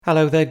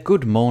Hello there,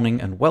 good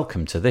morning and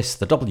welcome to this,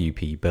 the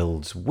WP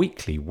Builds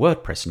weekly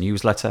WordPress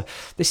newsletter.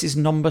 This is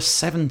number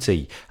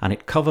 70 and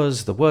it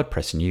covers the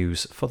WordPress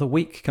news for the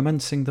week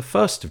commencing the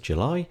 1st of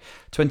July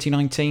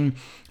 2019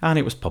 and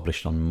it was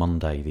published on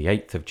Monday the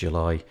 8th of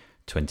July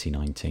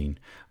 2019.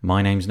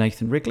 My name's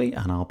Nathan Wrigley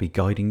and I'll be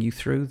guiding you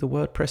through the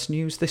WordPress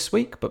news this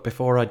week. But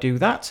before I do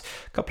that,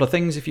 a couple of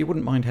things. If you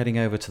wouldn't mind heading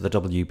over to the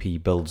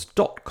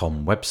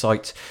wpbuilds.com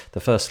website, the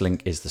first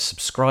link is the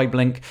subscribe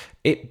link.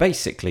 It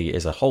basically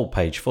is a whole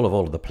page full of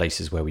all of the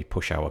places where we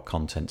push our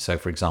content. So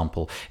for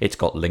example, it's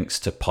got links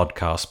to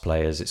podcast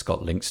players, it's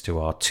got links to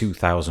our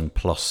 2,000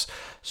 plus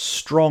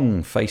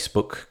strong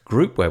Facebook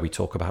group where we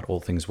talk about all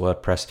things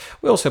WordPress.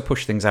 We also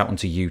push things out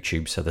onto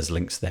YouTube, so there's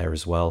links there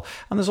as well.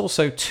 And there's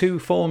also two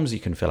forms you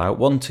can fill out.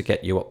 One to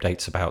get you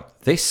updates about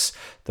this,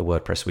 the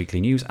WordPress Weekly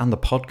News, and the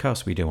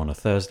podcast we do on a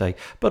Thursday.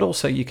 But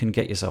also you can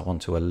get yourself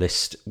onto a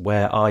list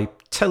where I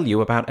tell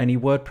you about any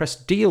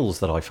WordPress deals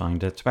that I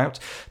find out about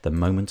the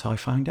moment I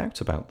find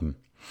out about them.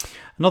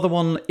 Another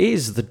one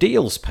is the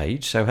deals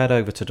page, so head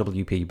over to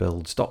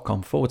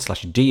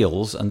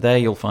wpbuilds.com/deals and there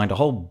you'll find a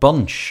whole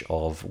bunch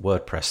of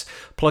WordPress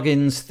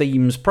plugins,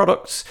 themes,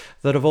 products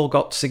that have all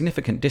got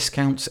significant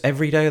discounts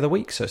every day of the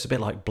week. So it's a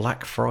bit like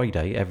Black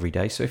Friday every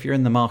day. So if you're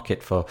in the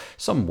market for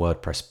some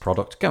WordPress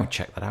product, go and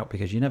check that out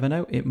because you never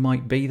know, it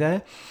might be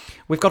there.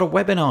 We've got a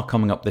webinar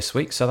coming up this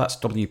week, so that's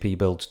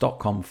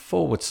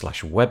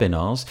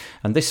wpbuilds.com/webinars.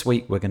 And this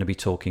week we're going to be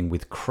talking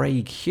with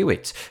Craig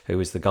Hewitt, who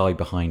is the guy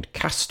behind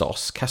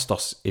Castos.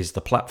 Castos is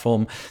the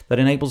platform that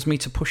enables me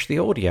to push the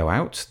audio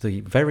out,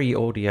 the very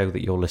audio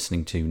that you're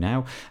listening to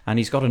now. And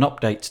he's got an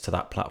update to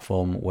that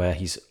platform where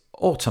he's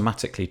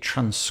automatically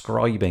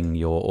transcribing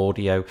your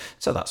audio.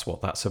 So that's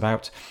what that's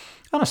about.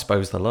 And I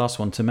suppose the last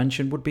one to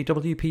mention would be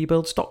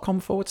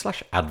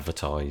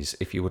wpbuilds.com/advertise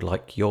if you would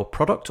like your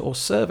product or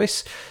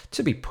service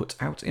to be put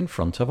out in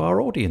front of our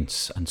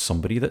audience. And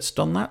somebody that's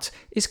done that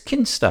is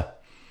Kinsta.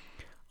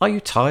 Are you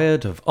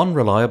tired of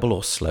unreliable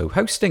or slow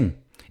hosting?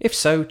 If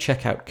so,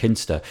 check out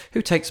Kinsta,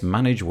 who takes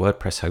managed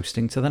WordPress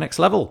hosting to the next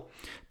level.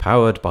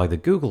 Powered by the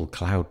Google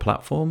Cloud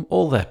Platform,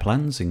 all their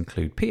plans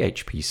include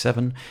PHP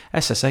 7,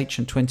 SSH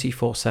and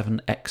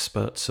 24/7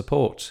 expert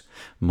support.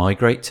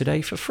 Migrate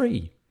today for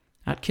free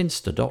at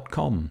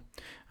kinsta.com.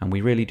 And we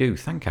really do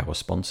thank our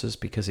sponsors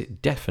because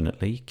it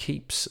definitely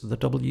keeps the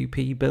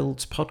WP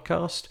Builds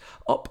podcast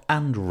up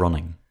and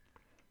running.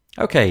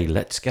 Okay,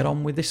 let's get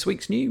on with this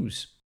week's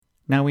news.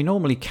 Now, we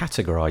normally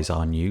categorize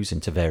our news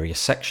into various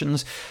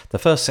sections. The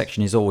first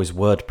section is always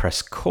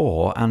WordPress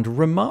core, and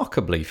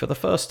remarkably, for the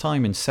first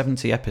time in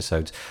 70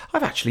 episodes,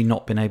 I've actually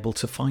not been able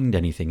to find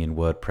anything in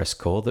WordPress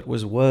core that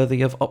was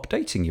worthy of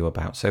updating you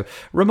about. So,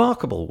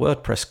 remarkable.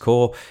 WordPress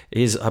core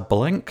is a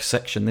blank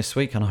section this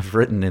week, and I've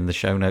written in the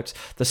show notes,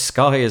 the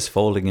sky is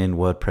falling in,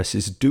 WordPress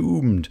is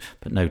doomed.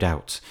 But no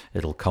doubt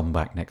it'll come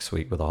back next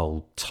week with a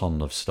whole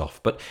ton of stuff.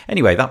 But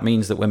anyway, that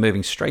means that we're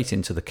moving straight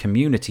into the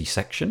community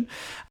section.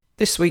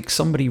 This week,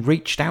 somebody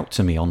reached out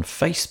to me on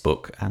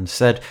Facebook and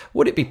said,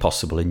 would it be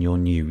possible in your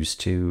news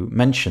to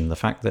mention the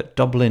fact that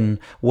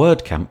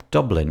WordCamp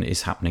Dublin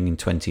is happening in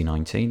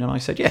 2019? And I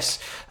said, yes,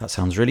 that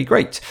sounds really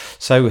great.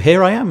 So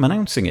here I am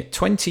announcing it.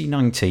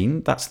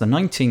 2019, that's the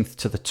 19th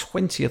to the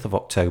 20th of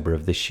October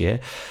of this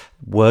year.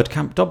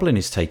 WordCamp Dublin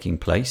is taking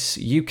place.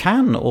 You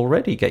can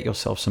already get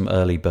yourself some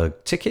early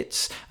bird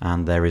tickets,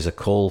 and there is a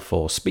call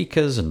for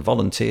speakers and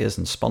volunteers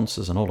and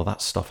sponsors and all of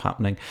that stuff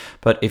happening.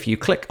 But if you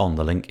click on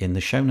the link in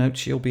the show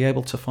notes, you'll be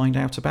able to find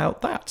out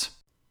about that.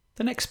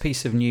 The next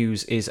piece of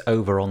news is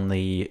over on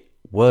the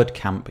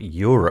WordCamp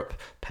Europe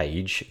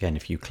page. Again,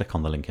 if you click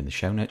on the link in the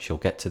show notes, you'll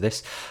get to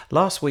this.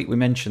 Last week, we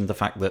mentioned the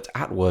fact that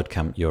at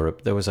WordCamp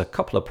Europe, there was a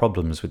couple of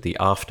problems with the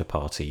after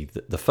party.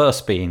 The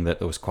first being that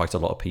there was quite a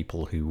lot of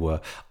people who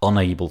were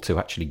unable to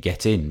actually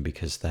get in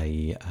because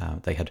they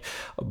had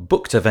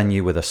booked a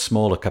venue with a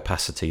smaller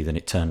capacity than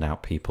it turned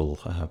out people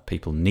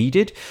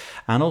needed.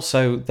 And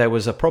also, there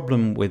was a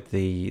problem with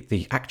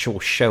the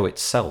actual show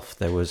itself.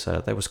 There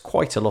was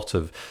quite a lot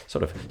of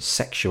sort of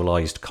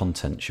sexualized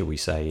content, shall we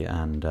say,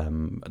 and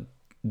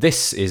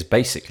this is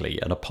basically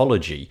an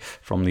apology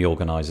from the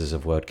organisers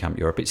of WordCamp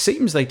Europe. It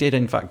seems they did,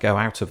 in fact, go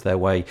out of their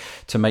way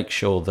to make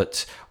sure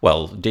that,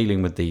 well,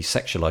 dealing with the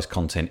sexualised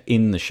content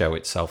in the show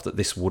itself, that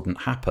this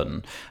wouldn't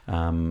happen.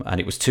 And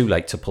it was too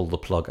late to pull the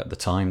plug at the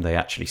time. They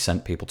actually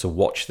sent people to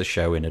watch the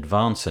show in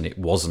advance, and it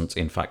wasn't,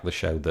 in fact, the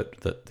show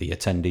that the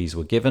attendees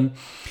were given.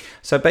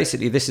 So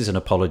basically, this is an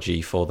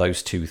apology for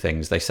those two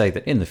things. They say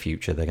that in the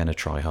future, they're going to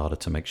try harder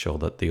to make sure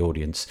that the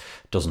audience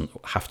doesn't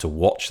have to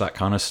watch that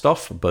kind of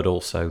stuff, but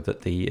also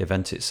that the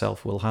event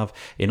itself will have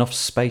enough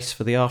space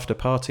for the after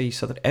party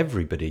so that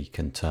everybody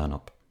can turn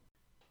up.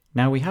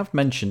 Now, we have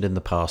mentioned in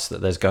the past that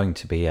there's going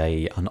to be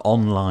an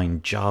online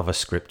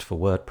JavaScript for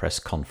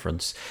WordPress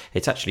conference.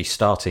 It's actually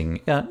starting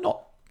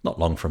not not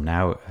long from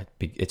now.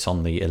 It's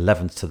on the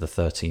 11th to the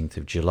 13th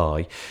of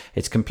July.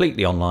 It's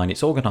completely online.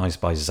 It's organised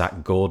by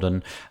Zach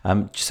Gordon.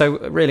 So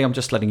really, I'm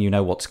just letting you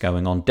know what's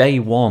going on. Day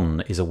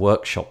 1 is a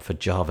workshop for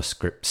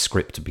JavaScript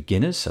script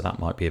beginners, so that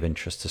might be of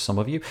interest to some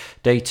of you.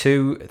 Day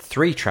 2,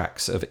 3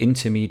 tracks of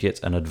intermediate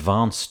and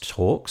advanced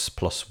talks,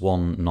 plus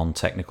 1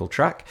 non-technical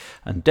track.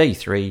 And day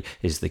 3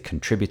 is the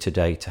contributor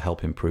day to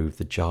help improve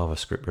the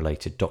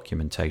JavaScript-related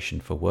documentation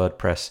for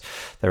WordPress.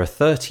 There are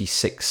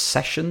 36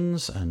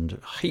 sessions and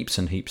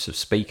heaps of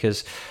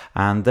speakers,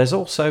 and there's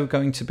also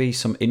going to be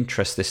some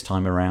interest this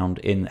time around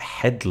in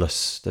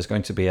headless. There's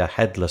going to be a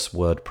headless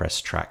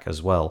WordPress track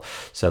as well,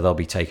 so they'll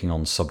be taking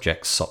on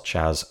subjects such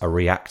as a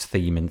React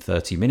theme in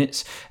 30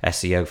 minutes,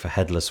 SEO for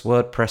headless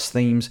WordPress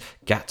themes,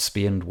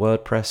 Gatsby and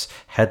WordPress,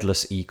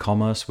 headless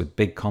e-commerce with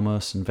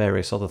BigCommerce, and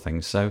various other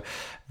things. So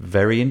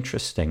very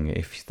interesting.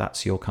 If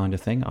that's your kind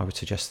of thing, I would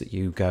suggest that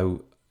you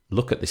go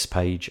look at this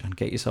page and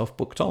get yourself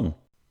booked on.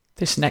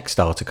 This next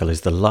article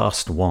is the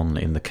last one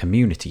in the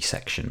community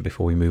section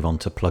before we move on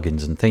to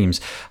plugins and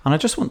themes. And I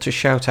just want to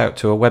shout out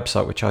to a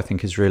website which I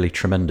think is really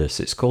tremendous.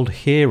 It's called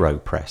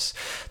HeroPress.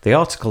 The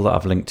article that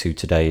I've linked to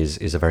today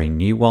is a very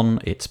new one.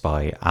 It's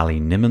by Ali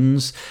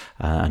Nimmons,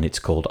 and it's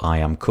called I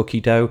Am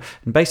Cookie Dough.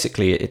 And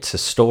basically it's a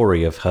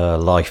story of her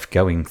life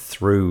going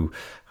through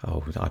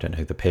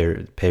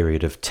the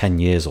period of 10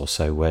 years or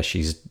so, where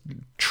she's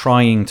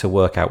trying to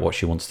work out what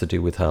she wants to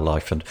do with her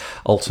life, and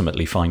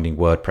ultimately finding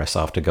WordPress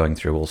after going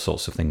through all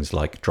sorts of things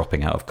like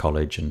dropping out of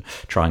college and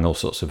trying all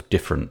sorts of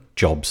different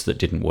jobs that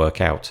didn't work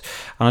out.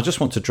 And I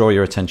just want to draw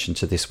your attention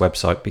to this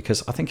website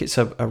because I think it's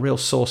a real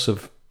source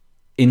of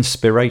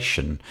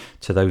inspiration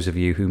to those of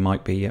you who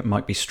might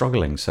be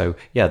struggling. So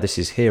yeah, this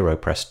is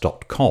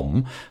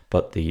heropress.com,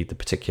 but the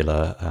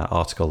particular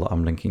article that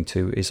I'm linking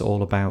to is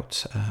all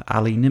about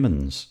Ali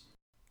Nimmons.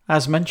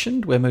 As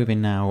mentioned, we're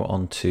moving now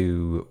on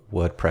to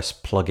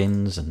WordPress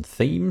plugins and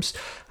themes,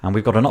 and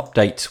we've got an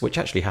update which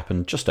actually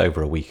happened just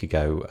over a week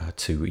ago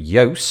to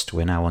Yoast.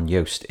 We're now on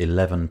Yoast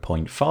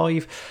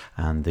 11.5,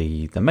 and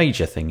the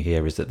major thing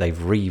here is that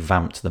they've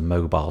revamped the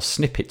mobile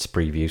snippets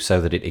preview so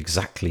that it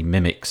exactly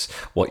mimics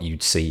what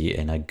you'd see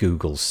in a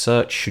Google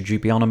search should you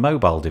be on a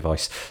mobile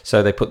device.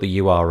 So they put the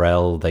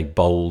URL, they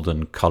bold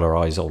and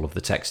colorize all of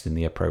the text in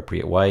the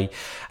appropriate way,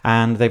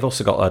 and they've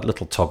also got a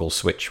little toggle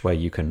switch where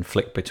you can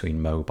flick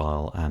between mobile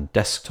and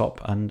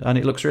desktop, and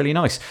it looks really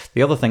nice.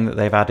 The other thing that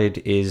they've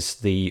added is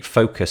the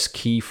focus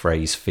key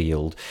phrase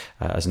field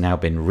has now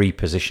been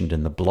repositioned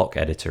in the block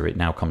editor. It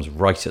now comes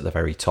right at the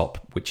very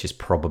top, which is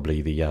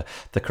probably the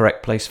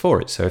correct place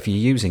for it. So if you're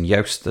using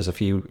Yoast, there's a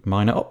few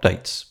minor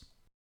updates.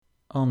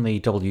 On the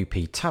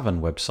WP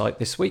Tavern website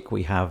this week,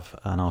 we have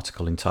an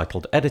article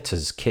entitled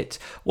Editor's Kit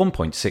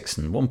 1.6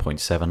 and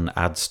 1.7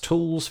 adds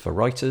tools for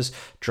writers,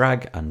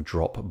 drag and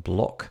drop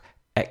block,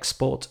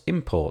 export,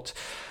 import.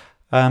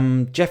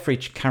 Jeffrey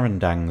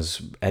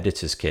Carandang's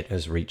editor's kit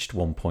has reached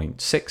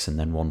 1.6 and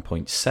then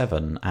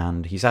 1.7,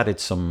 and he's added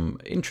some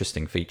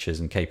interesting features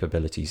and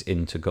capabilities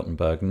into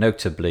Gutenberg,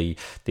 notably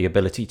the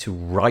ability to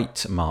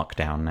write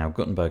Markdown. Now,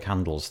 Gutenberg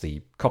handles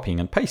the copying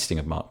and pasting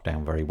of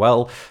Markdown very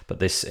well, but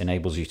this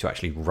enables you to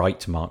actually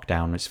write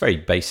Markdown. It's very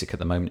basic at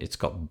the moment. It's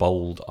got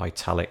bold,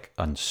 italic,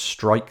 and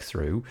strike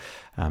through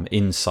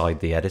inside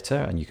the editor,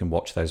 and you can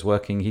watch those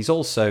working. He's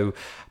also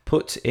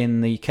put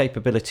in the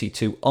capability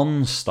to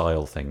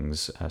unstyle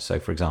things. So,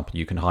 for example,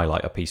 you can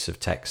highlight a piece of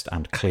text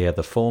and clear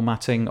the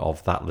formatting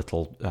of that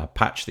little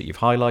patch that you've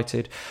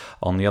highlighted.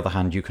 On the other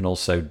hand, you can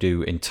also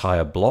do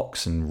entire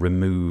blocks and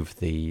remove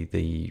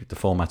the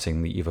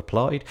formatting that you've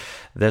applied.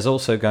 There's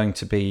also going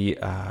to be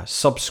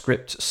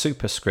subscript,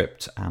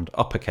 superscript, and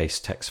uppercase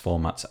text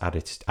formats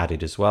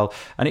added as well.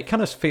 And it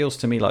kind of feels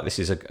to me like this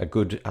is a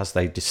good, as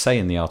they say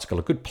in the article,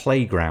 a good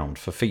playground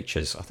for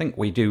features. I think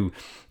we do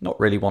not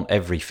really want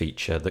every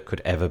feature that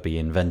could ever be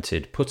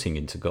invented putting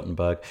into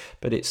Gutenberg,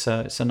 but it's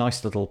a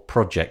nice little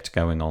project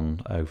going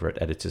on over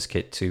at Editor's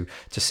Kit to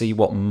see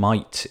what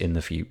might in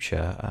the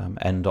future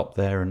end up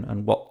there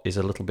and what is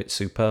a little bit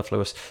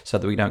superfluous, so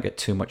that we don't get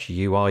too much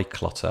UI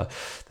clutter.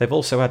 They've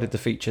also added the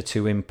feature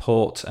to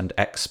import and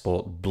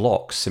export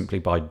blocks simply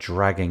by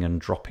dragging and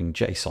dropping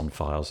JSON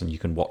files, and you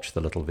can watch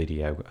the little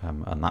video,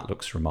 and that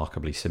looks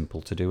remarkably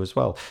simple to do as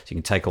well. So you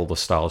can take all the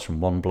styles from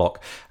one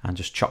block and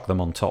just chuck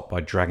them on top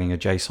by dragging a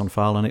JSON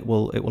file, and it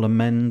will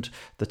amend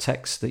the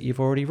text that you've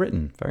already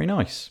written. Very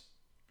nice.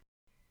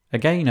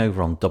 Again,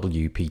 over on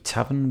WP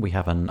Tavern, we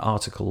have an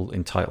article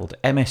entitled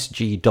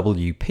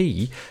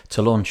MSGWP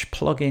to launch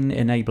plugin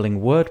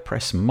enabling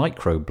WordPress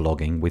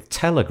microblogging with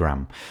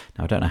Telegram.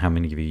 Now, I don't know how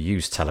many of you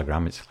use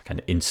Telegram. It's like an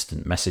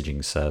instant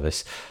messaging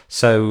service.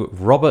 So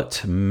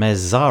Robert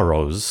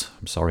Mezaros,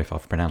 I'm sorry if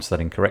I've pronounced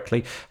that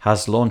incorrectly,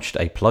 has launched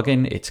a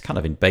plugin. It's kind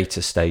of in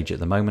beta stage at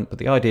the moment, but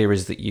the idea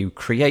is that you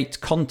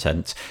create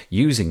content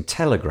using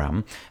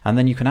Telegram, and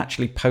then you can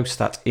actually post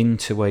that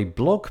into a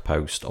blog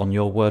post on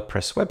your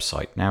WordPress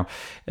website. Now,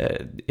 Now,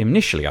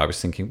 initially I was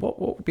thinking, what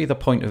would be the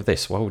point of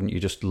this? Why wouldn't you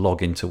just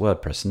log into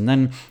WordPress? And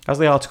then as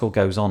the article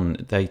goes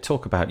on, they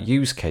talk about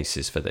use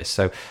cases for this.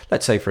 So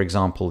let's say, for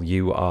example,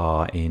 you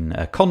are in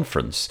a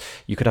conference.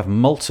 You could have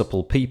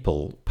multiple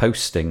people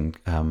posting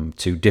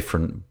to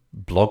different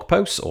blog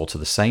posts or to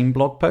the same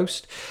blog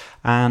post.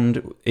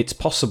 And it's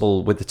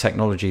possible with the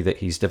technology that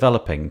he's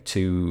developing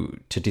to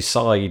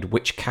decide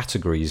which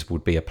categories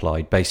would be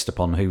applied based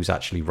upon who's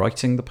actually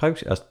writing the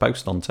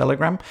post on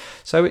Telegram.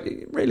 So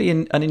really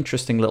an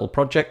interesting little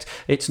project.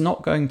 It's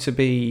not going to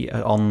be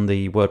on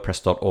the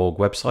WordPress.org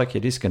website.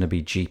 It is going to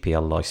be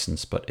GPL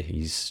licensed, but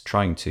he's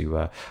trying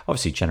to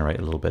obviously generate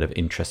a little bit of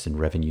interest and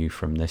revenue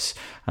from this.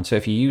 And so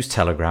if you use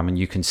Telegram and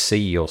you can see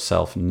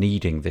yourself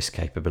needing this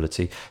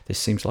capability, this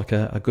seems like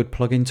a good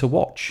plugin to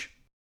watch.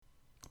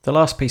 The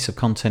last piece of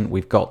content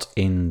we've got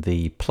in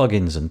the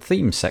plugins and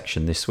themes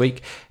section this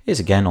week is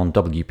again on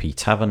WP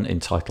Tavern,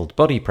 entitled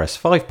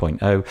BuddyPress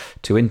 5.0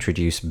 to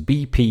introduce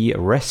BP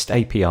REST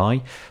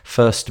API,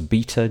 first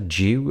beta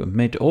due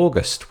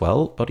mid-August.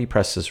 Well,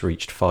 BuddyPress has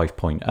reached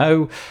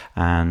 5.0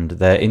 and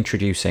they're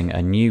introducing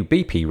a new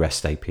BP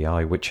REST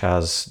API which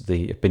has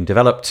been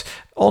developed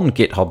on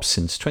GitHub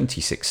since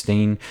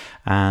 2016,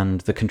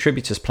 and the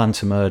contributors plan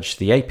to merge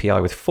the API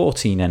with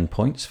 14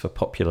 endpoints for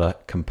popular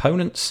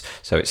components.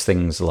 So it's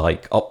things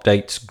like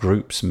updates,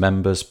 groups,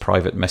 members,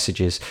 private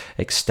messages,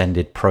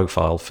 extended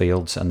profile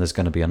fields, and there's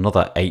going to be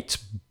another 8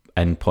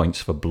 endpoints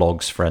for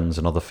blogs, friends,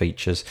 and other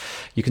features.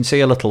 You can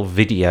see a little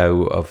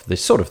video of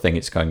this sort of thing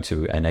it's going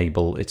to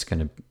enable. It's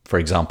going to, for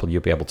example,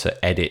 you'll be able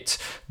to edit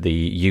the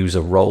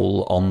user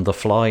role on the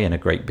fly in a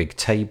great big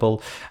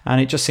table, and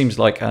it just seems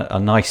like a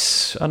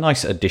nice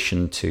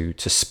addition to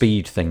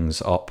speed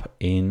things up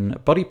in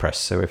BuddyPress.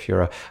 So if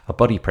you're a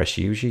BuddyPress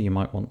user, you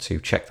might want to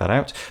check that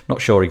out.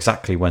 Not sure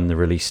exactly when the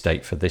release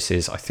date for this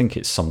is. I think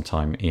it's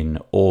sometime in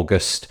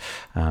August,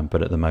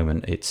 but at the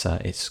moment it's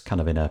kind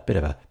of in a bit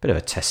of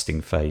a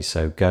testing phase.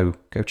 So go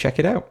check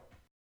it out.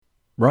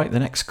 Right, the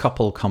next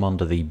couple come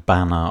under the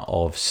banner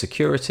of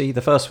security.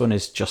 The first one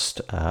is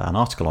just an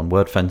article on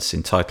WordFence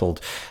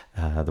entitled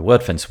the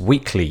WordFence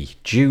Weekly,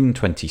 June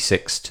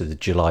 26th to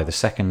July the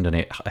 2nd, and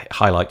it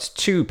highlights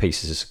 2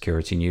 pieces of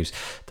security news.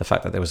 The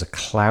fact that there was a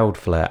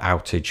Cloudflare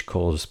outage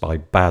caused by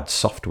bad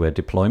software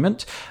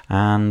deployment,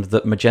 and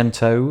that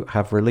Magento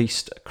have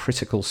released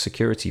critical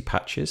security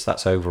patches.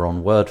 That's over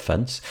on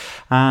WordFence.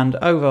 And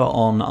over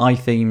on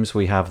iThemes,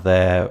 we have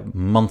their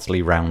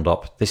monthly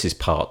roundup. This is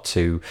part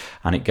 2,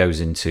 and it goes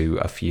into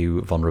a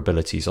few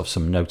vulnerabilities of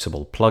some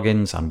notable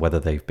plugins and whether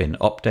they've been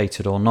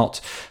updated or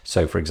not.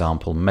 So, for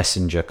example,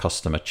 Messenger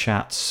customer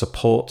chat,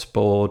 support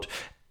board,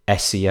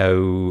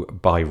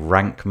 SEO by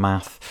rank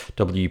math,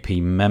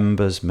 WP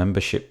members,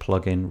 membership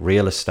plugin,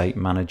 real estate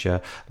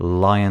manager,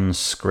 Lion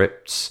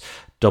scripts,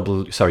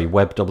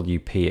 Web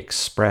WP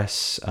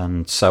Express,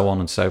 and so on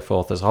and so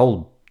forth. There's a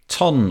whole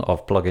ton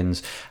of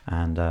plugins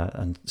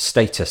and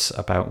status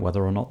about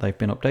whether or not they've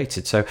been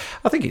updated. So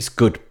I think it's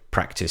good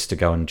practice to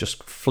go and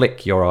just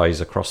flick your eyes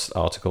across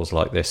articles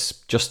like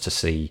this just to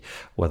see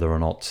whether or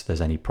not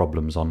there's any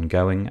problems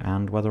ongoing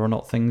and whether or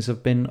not things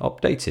have been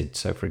updated.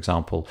 So for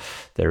example,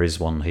 there is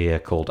one here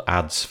called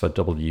Ads for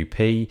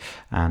WP,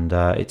 and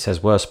it says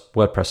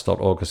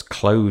WordPress.org has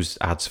closed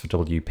Ads for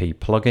WP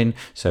plugin,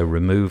 so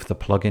remove the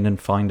plugin and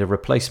find a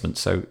replacement.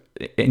 So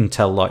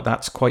intel like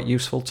that's quite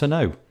useful to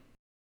know.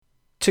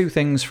 2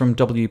 things from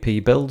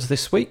WP Builds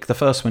this week. The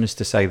first one is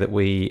to say that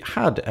we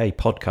had a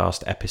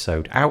podcast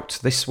episode out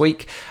this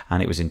week,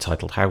 and it was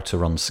entitled How to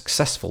Run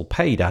Successful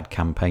Paid Ad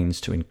Campaigns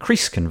to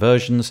Increase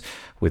Conversions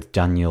with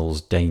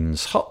Daniel's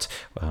Danes Hut.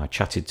 I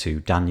chatted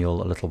to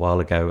Daniel a little while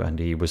ago, and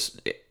he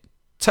was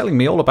telling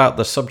me all about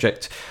the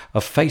subject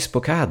of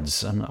Facebook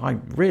ads, and I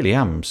really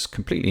am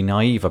completely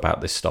naive about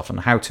this stuff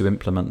and how to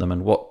implement them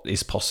and what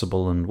is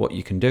possible and what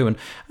you can do and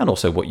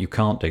also what you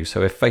can't do.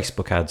 So if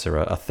Facebook ads are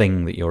a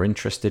thing that you're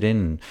interested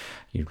in,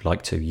 you'd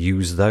like to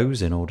use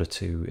those in order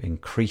to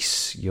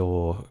increase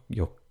your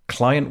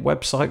client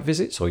website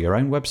visits or your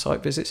own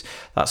website visits,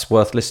 that's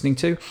worth listening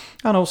to.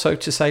 And also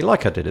to say,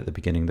 like I did at the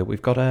beginning, that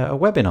we've got a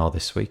webinar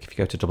this week. If you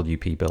go to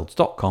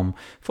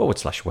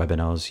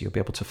wpbuilds.com/webinars, you'll be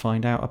able to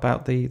find out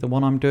about the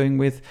one I'm doing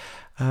with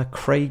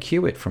Craig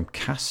Hewitt from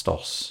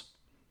Castos.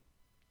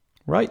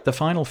 Right, the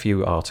final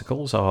few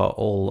articles are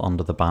all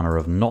under the banner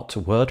of not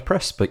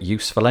WordPress, but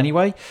useful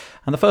anyway.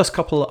 And the first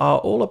couple are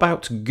all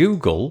about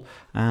Google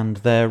and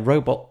their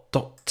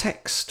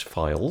robot.txt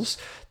files.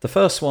 The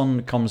first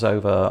one comes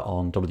over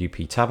on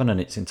WP Tavern,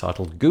 and it's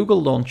entitled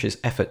Google Launches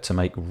Effort to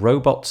Make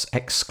Robots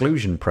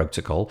Exclusion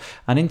Protocol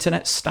an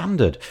Internet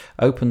Standard,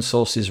 Open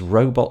Source's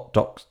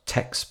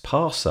robot.txt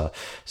parser.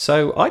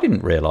 So I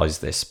didn't realize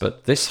this,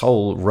 but this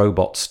whole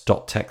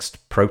robots.txt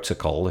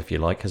protocol, if you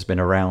like, has been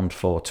around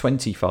for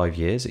 25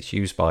 years. It's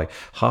used by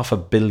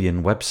 500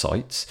 million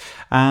websites,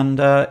 and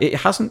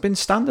it hasn't been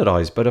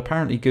standardized, but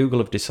apparently Google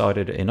have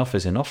decided enough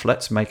is enough.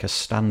 Let's make a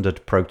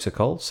standard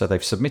protocol. So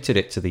they've submitted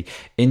it to the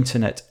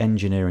Internet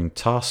Engineering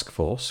Task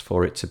Force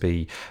for it to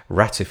be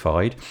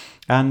ratified.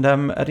 And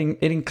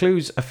it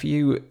includes a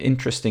few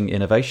interesting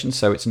innovations.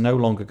 So it's no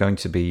longer going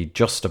to be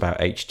just about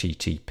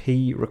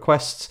HTTP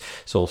requests.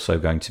 It's also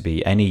going to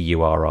be any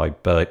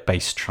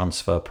URI-based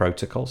transfer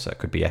protocol. So it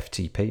could be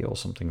FTP or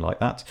something like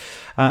that.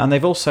 And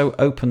they've also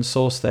open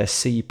sourced their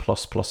C++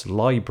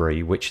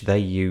 library, which they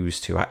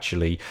use to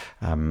actually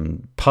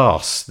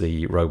parse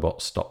the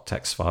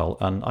robots.txt file.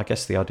 And I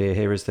guess the idea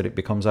here is that it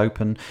becomes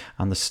open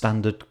and the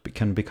standard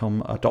can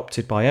become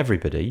adopted by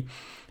everybody.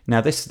 Now,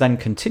 this then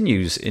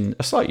continues in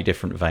a slightly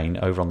different vein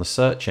over on the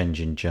Search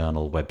Engine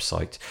Journal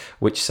website,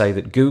 which say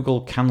that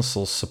Google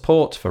cancels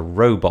support for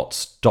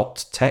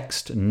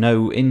robots.txt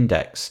no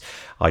index.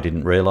 I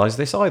didn't realize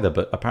this either,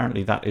 but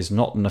apparently that is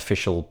not an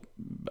official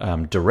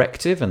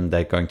directive, and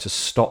they're going to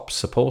stop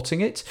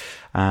supporting it.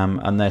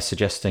 And they're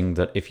suggesting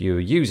that if you're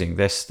using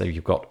this, that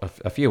you've got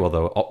a few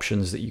other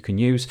options that you can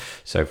use.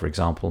 So, for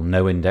example,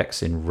 no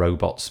index in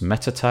robots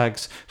meta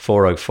tags,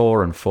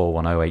 404 and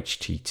 410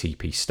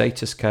 HTTP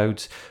status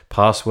codes,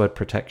 password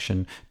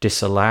protection,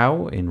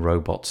 disallow in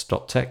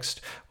robots.txt,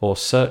 or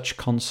search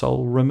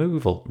console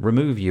remove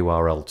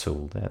URL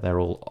tool. They're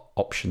all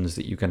options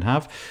that you can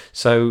have.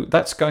 So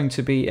that's going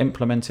to be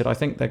implemented. I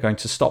think they're going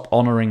to stop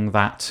honoring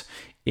that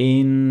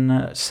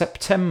in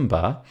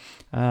September.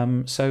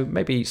 So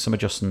maybe some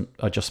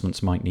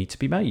adjustments might need to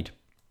be made.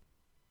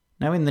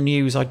 Now, in the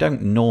news, I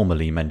don't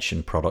normally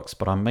mention products,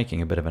 but I'm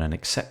making a bit of an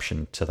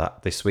exception to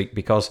that this week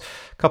because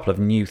a couple of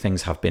new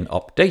things have been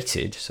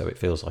updated, so it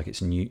feels like it's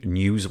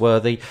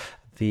newsworthy.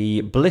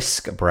 The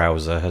Blisk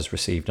browser has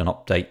received an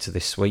update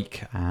this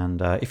week,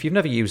 and if you've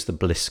never used the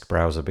Blisk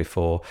browser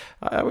before,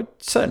 I would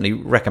certainly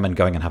recommend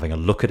going and having a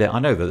look at it. I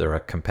know that there are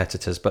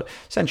competitors, but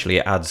essentially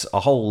it adds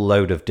a whole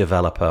load of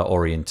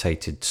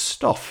developer-orientated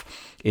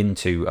stuff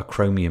into a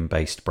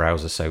Chromium-based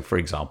browser. So, for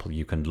example,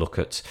 you can look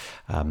at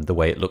the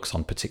way it looks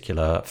on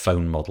particular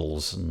phone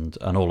models and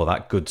all of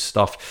that good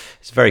stuff.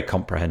 It's a very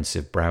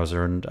comprehensive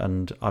browser,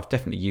 and I've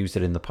definitely used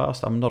it in the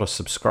past. I'm not a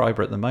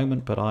subscriber at the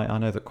moment, but I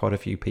know that quite a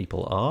few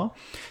people are.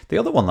 The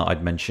other one that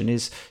I'd mention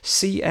is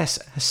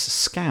CSS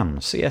Scan.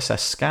 CSS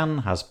Scan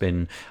has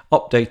been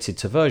updated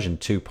to version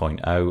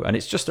 2.0, and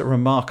it's just a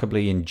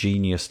remarkably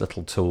ingenious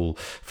little tool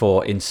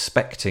for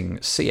inspecting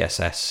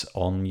CSS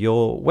on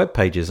your web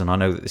pages. And I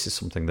know that this is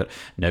something that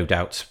no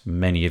doubt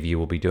many of you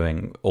will be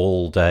doing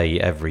all day,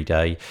 every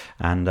day,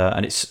 and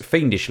it's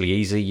fiendishly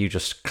easy. You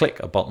just click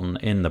a button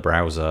in the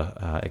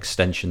browser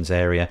extensions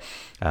area,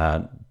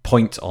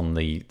 point on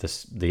the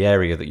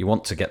area that you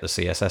want to get the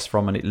CSS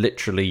from, and it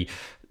literally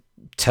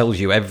tells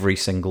you every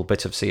single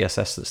bit of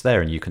CSS that's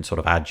there, and you can sort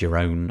of add your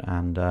own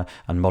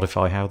and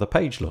modify how the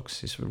page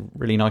looks. It's a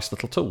really nice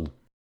little tool.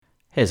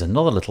 Here's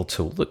another little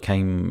tool that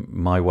came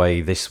my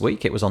way this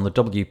week. It was on the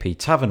WP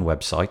Tavern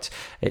website.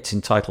 It's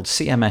entitled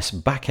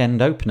CMS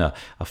Backend Opener,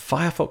 a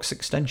Firefox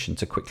extension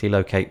to quickly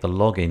locate the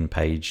login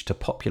page to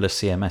popular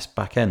CMS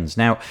backends.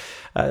 Now,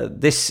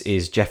 this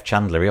is Jeff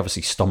Chandler. He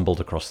obviously stumbled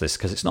across this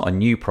because it's not a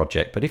new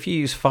project, but if you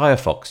use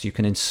Firefox, you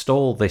can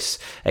install this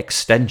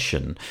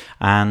extension,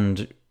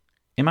 and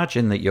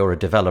imagine that you're a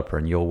developer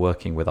and you're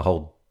working with a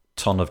whole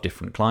ton of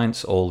different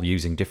clients, all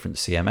using different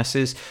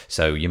CMSs.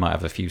 So you might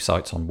have a few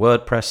sites on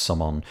WordPress,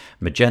 some on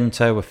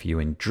Magento, a few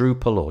in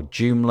Drupal or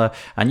Joomla,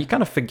 and you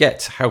kind of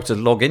forget how to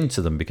log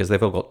into them because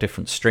they've all got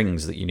different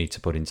strings that you need to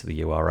put into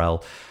the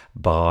URL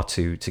bar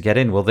to get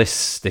in. Well,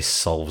 this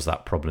solves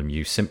that problem.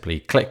 You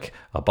simply click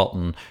a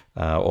button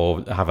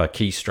or have a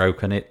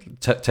keystroke, and it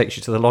takes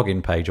you to the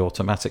login page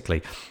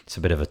automatically. It's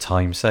a bit of a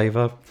time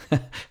saver.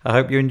 I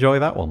hope you enjoy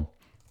that one.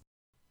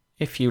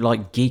 If you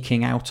like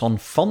geeking out on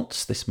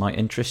fonts, this might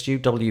interest you.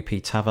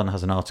 WP Tavern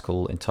has an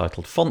article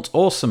entitled Font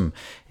Awesome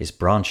is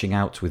branching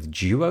out with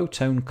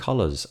duotone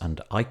colours and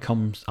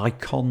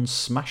icon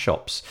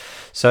smash-ups.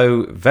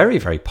 So very,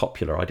 very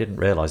popular. I didn't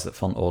realise that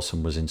Font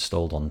Awesome was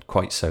installed on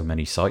quite so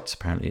many sites.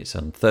 Apparently it's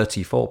on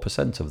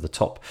 34% of the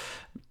top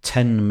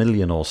 10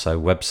 million or so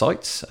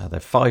websites. There are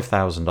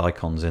 5,000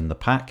 icons in the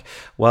pack.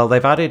 Well,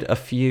 they've added a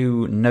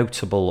few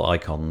notable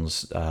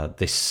icons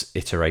this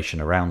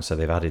iteration around. So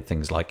they've added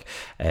things like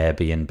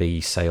Airbnb,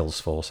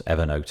 Salesforce,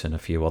 Evernote, and a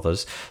few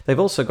others. They've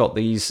also got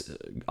these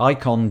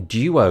icon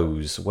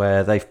duos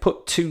where they've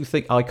put two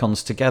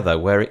icons together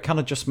where it kind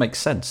of just makes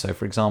sense. So,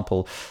 for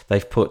example,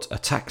 they've put a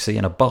taxi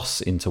and a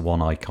bus into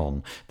one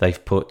icon.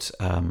 They've put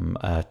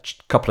a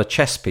couple of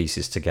chess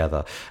pieces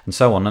together and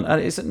so on.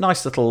 And it's a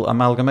nice little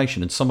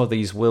amalgamation. And some of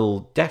these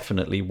will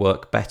definitely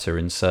work better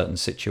in certain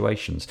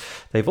situations.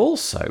 They've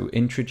also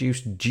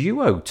introduced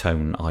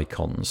duotone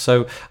icons.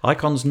 So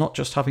icons not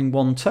just having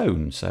one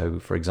tone. So,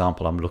 for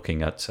example, I'm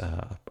looking at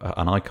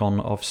an icon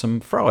of some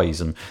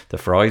fries, and the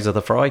fries are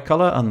the fry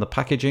colour and the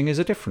packaging is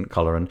a different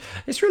colour. And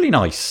it's really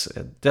nice.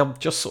 They'll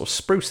just sort of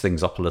spruce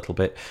things up a little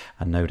bit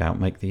and no doubt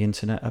make the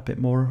internet a bit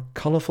more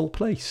colourful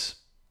place.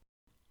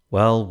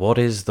 Well, what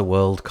is the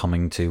world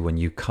coming to when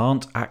you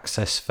can't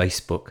access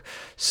Facebook?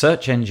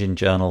 Search Engine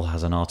Journal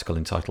has an article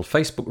entitled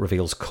Facebook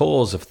Reveals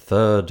Cause of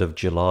 3rd of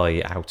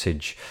July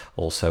Outage,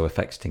 also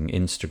affecting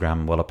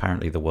Instagram. Well,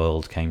 apparently the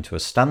world came to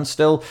a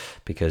standstill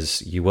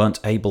because you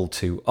weren't able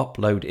to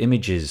upload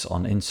images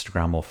on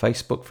Instagram or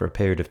Facebook for a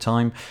period of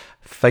time.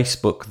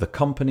 Facebook, the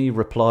company,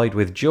 replied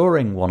with,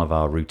 during one of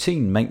our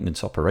routine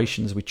maintenance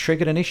operations, we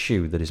triggered an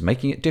issue that is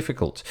making it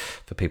difficult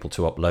for people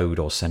to upload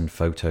or send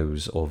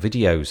photos or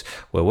videos.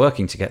 We're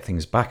working to get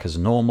things back as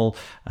normal,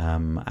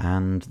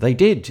 and they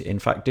did, in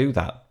fact, do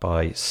that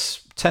by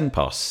 10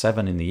 past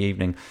 7 in the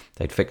evening.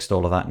 They'd fixed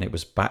all of that and it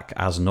was back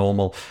as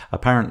normal.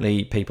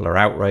 Apparently people are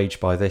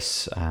outraged by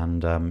this,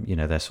 and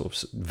they're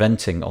sort of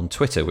venting on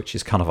Twitter, which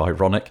is kind of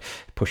ironic.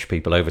 Push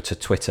people over to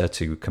Twitter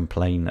to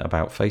complain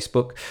about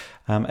Facebook.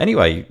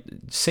 Anyway,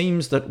 it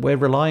seems that we're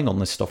relying on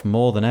this stuff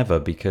more than ever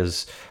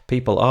because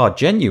people are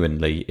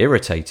genuinely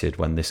irritated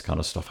when this kind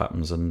of stuff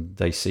happens, and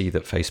they see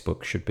that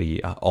Facebook should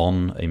be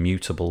on,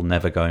 immutable,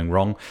 never going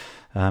wrong.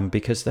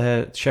 Because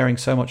they're sharing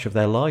so much of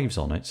their lives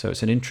on it. So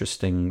it's an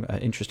interesting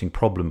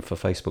problem for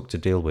Facebook to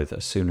deal with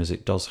as soon as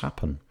it does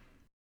happen.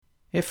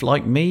 If,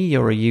 like me,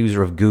 you're a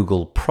user of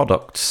Google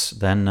products,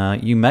 then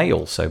you may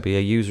also be a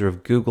user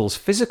of Google's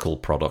physical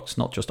products,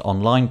 not just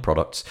online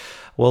products.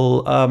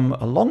 Well,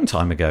 a long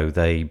time ago,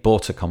 they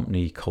bought a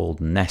company called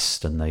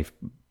Nest, and they've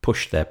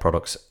pushed their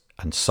products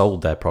and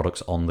sold their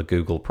products on the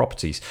Google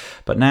properties.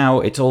 But now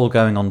it's all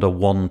going under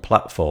one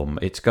platform.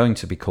 It's going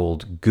to be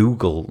called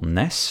Google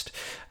Nest,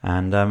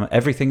 and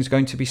everything's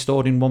going to be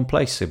stored in one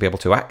place. So you'll be able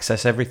to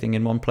access everything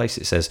in one place.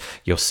 It says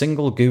your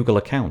single Google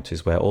account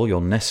is where all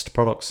your Nest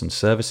products and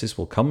services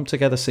will come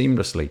together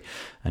seamlessly,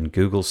 and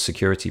Google's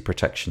security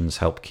protections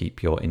help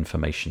keep your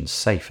information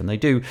safe. And they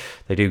do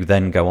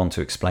then go on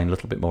to explain a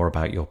little bit more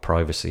about your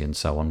privacy and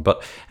so on.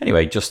 But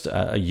anyway, just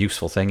a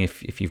useful thing.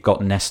 If you've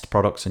got Nest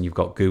products and you've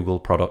got Google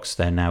products,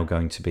 they're now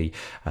going to be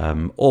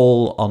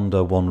all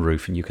under one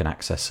roof, and you can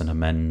access and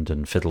amend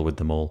and fiddle with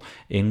them all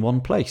in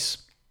one place.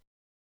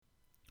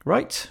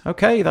 Right,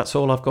 okay, that's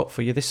all I've got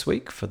for you this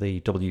week for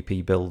the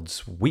WP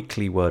Builds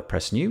weekly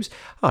WordPress news.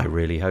 I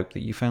really hope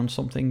that you found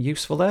something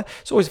useful there.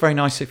 It's always very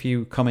nice if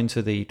you come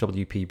into the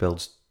WP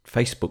Builds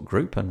Facebook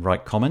group and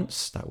write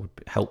comments. That would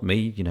help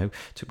me, to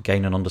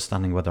gain an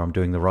understanding whether I'm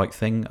doing the right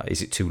thing.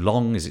 Is it too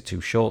long? Is it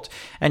too short?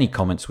 Any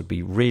comments would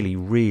be really,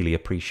 really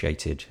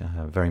appreciated,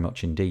 very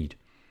much indeed.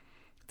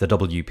 The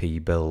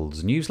WP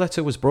Builds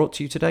newsletter was brought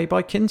to you today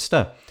by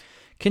Kinsta.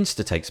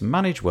 Kinsta takes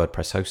managed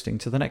WordPress hosting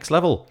to the next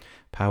level.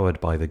 Powered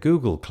by the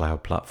Google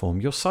Cloud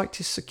Platform, your site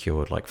is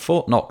secured like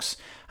Fort Knox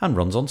and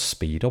runs on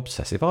speed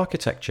obsessive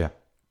architecture.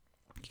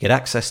 You get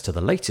access to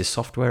the latest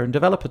software and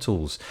developer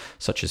tools,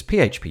 such as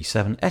PHP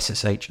 7,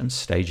 SSH, and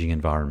staging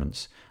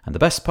environments. And the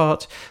best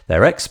part,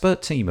 their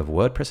expert team of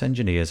WordPress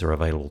engineers are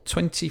available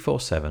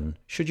 24/7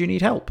 should you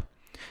need help.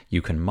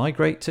 You can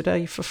migrate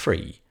today for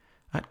free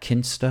at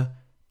kinsta.com.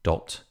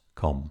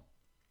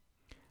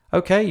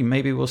 Okay,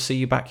 maybe we'll see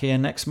you back here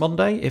next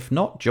Monday. If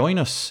not, join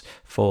us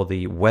for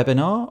the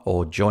webinar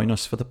or join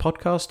us for the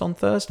podcast on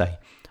Thursday.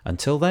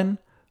 Until then,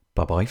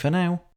 bye-bye for now.